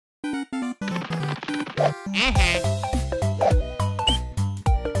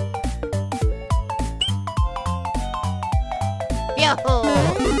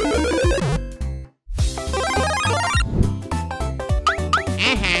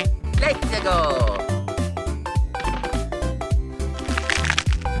Let's go!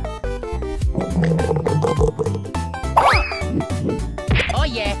 Oh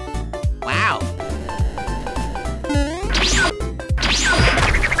yeah! Wow!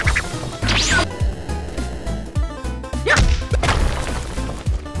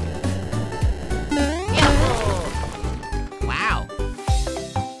 Wow!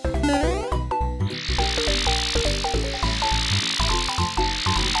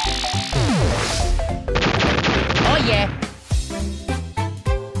 Oh yeah!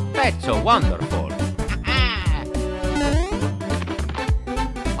 That's so wonderful!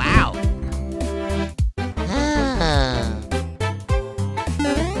 Wow!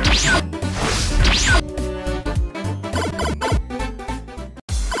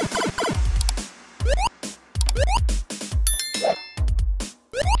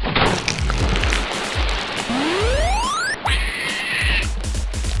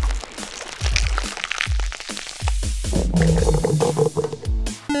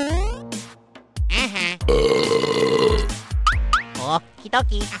 Okie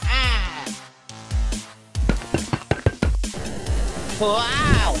dokie.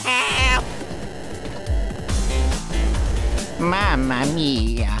 Wow! Help! Mamma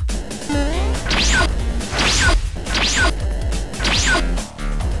mia!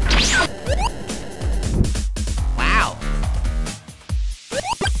 Wow!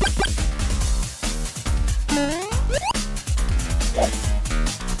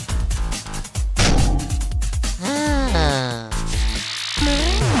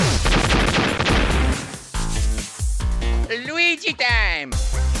 Luigi time!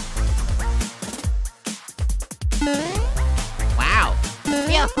 Wow!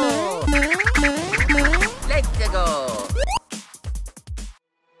 Yahoo! Let's go!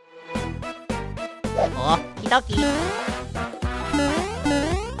 Okie dokie!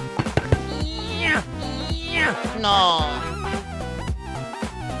 No!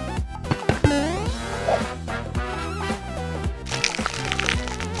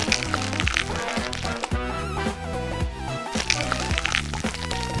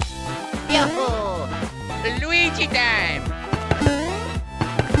 Yahoo! Luigi time!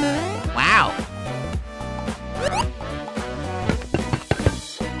 Wow!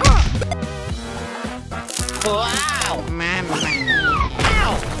 Wow! Mamma mia!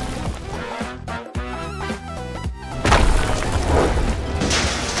 Ow!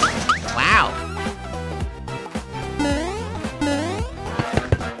 Wow!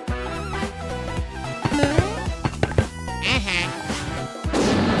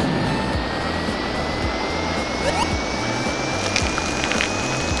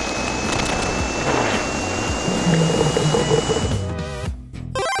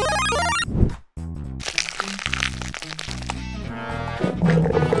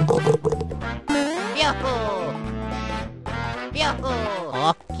 Yahoo! Yahoo!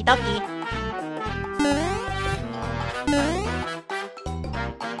 Okie dokie!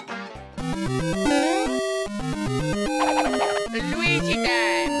 Luigi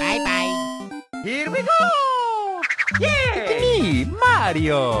time! Bye bye! Here we go! Yeah! It's me,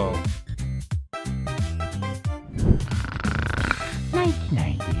 Mario!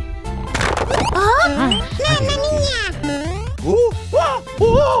 90-90. Mamma mia!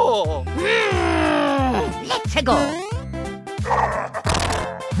 Oh! Let's go!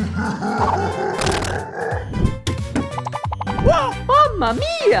 Mamma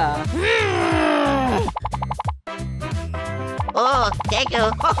mia! Oh, thank you!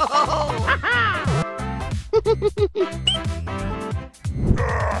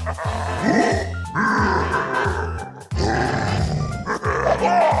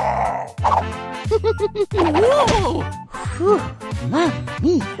 Whoa! Whew, mamma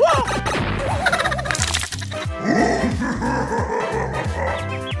mia!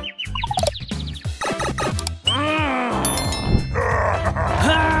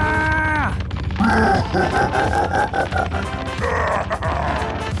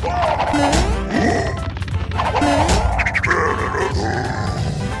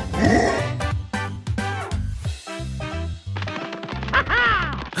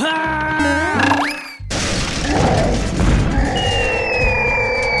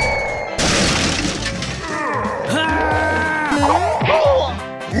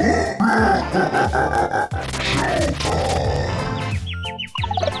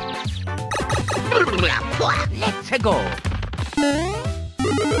 Let's go!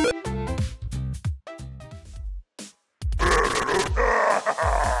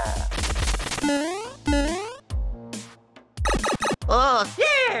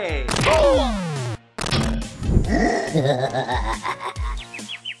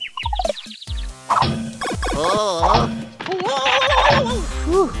 Oh.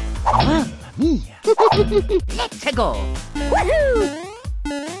 Mamma mia! Let's go. Woohoo!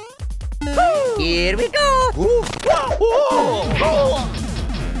 Here we go.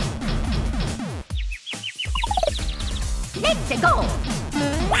 Let's go.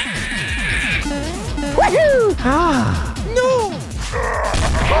 Woohoo! Ah! No.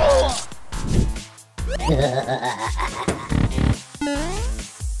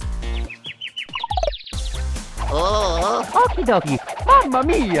 Oh. Okie dokie! Mamma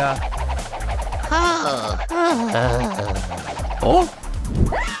mia! Oh. Oh?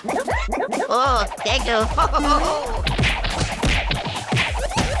 Oh, thank you.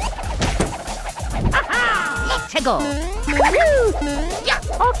 Let's go. Yeah.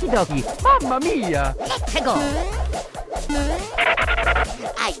 Okie dokie! Mamma mia! Let's go.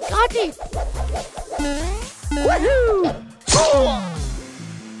 I got it. Woohoo! Oh.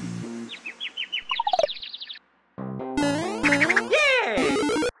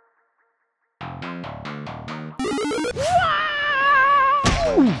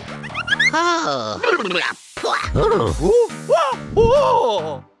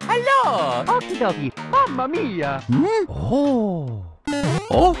 Hello! Okie dokie! Mamma mia! Oh!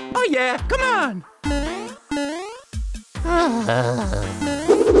 Oh? Oh yeah! Come on!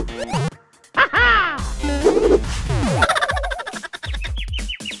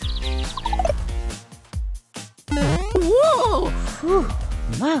 Whoa! Whew.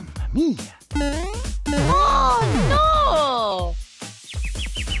 Mamma mia! Oh no!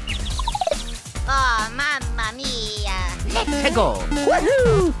 Oh, mamma mia! Let's go!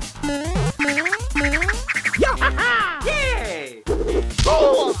 Woohoo! Yay!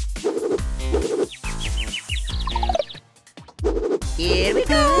 Oh. Here we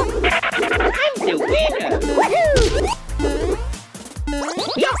go! I'm the winner! Woohoo!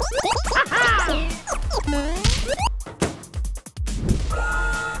 Yeah.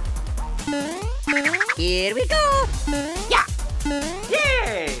 Here we go! Yeah!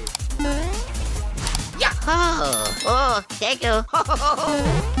 Yay! Yeah! Oh, thank you!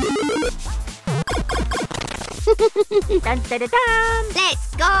 Dun, dun, dun, dun.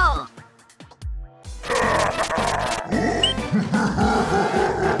 Let's go!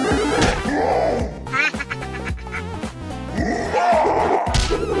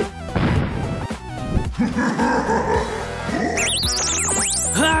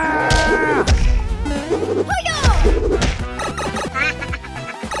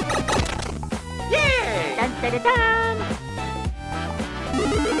 Dun, dun, dun, dun.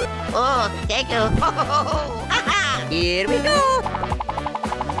 Oh, thank you! Here we go!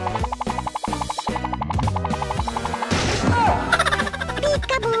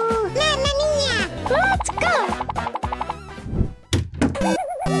 Peekaboo! Mamma mia! Let's go!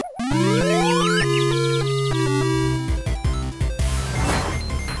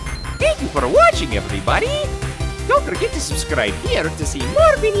 Thank you for watching, everybody! Don't forget to subscribe here to see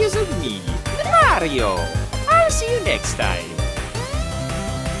more videos of me, Mario! I'll see you next time!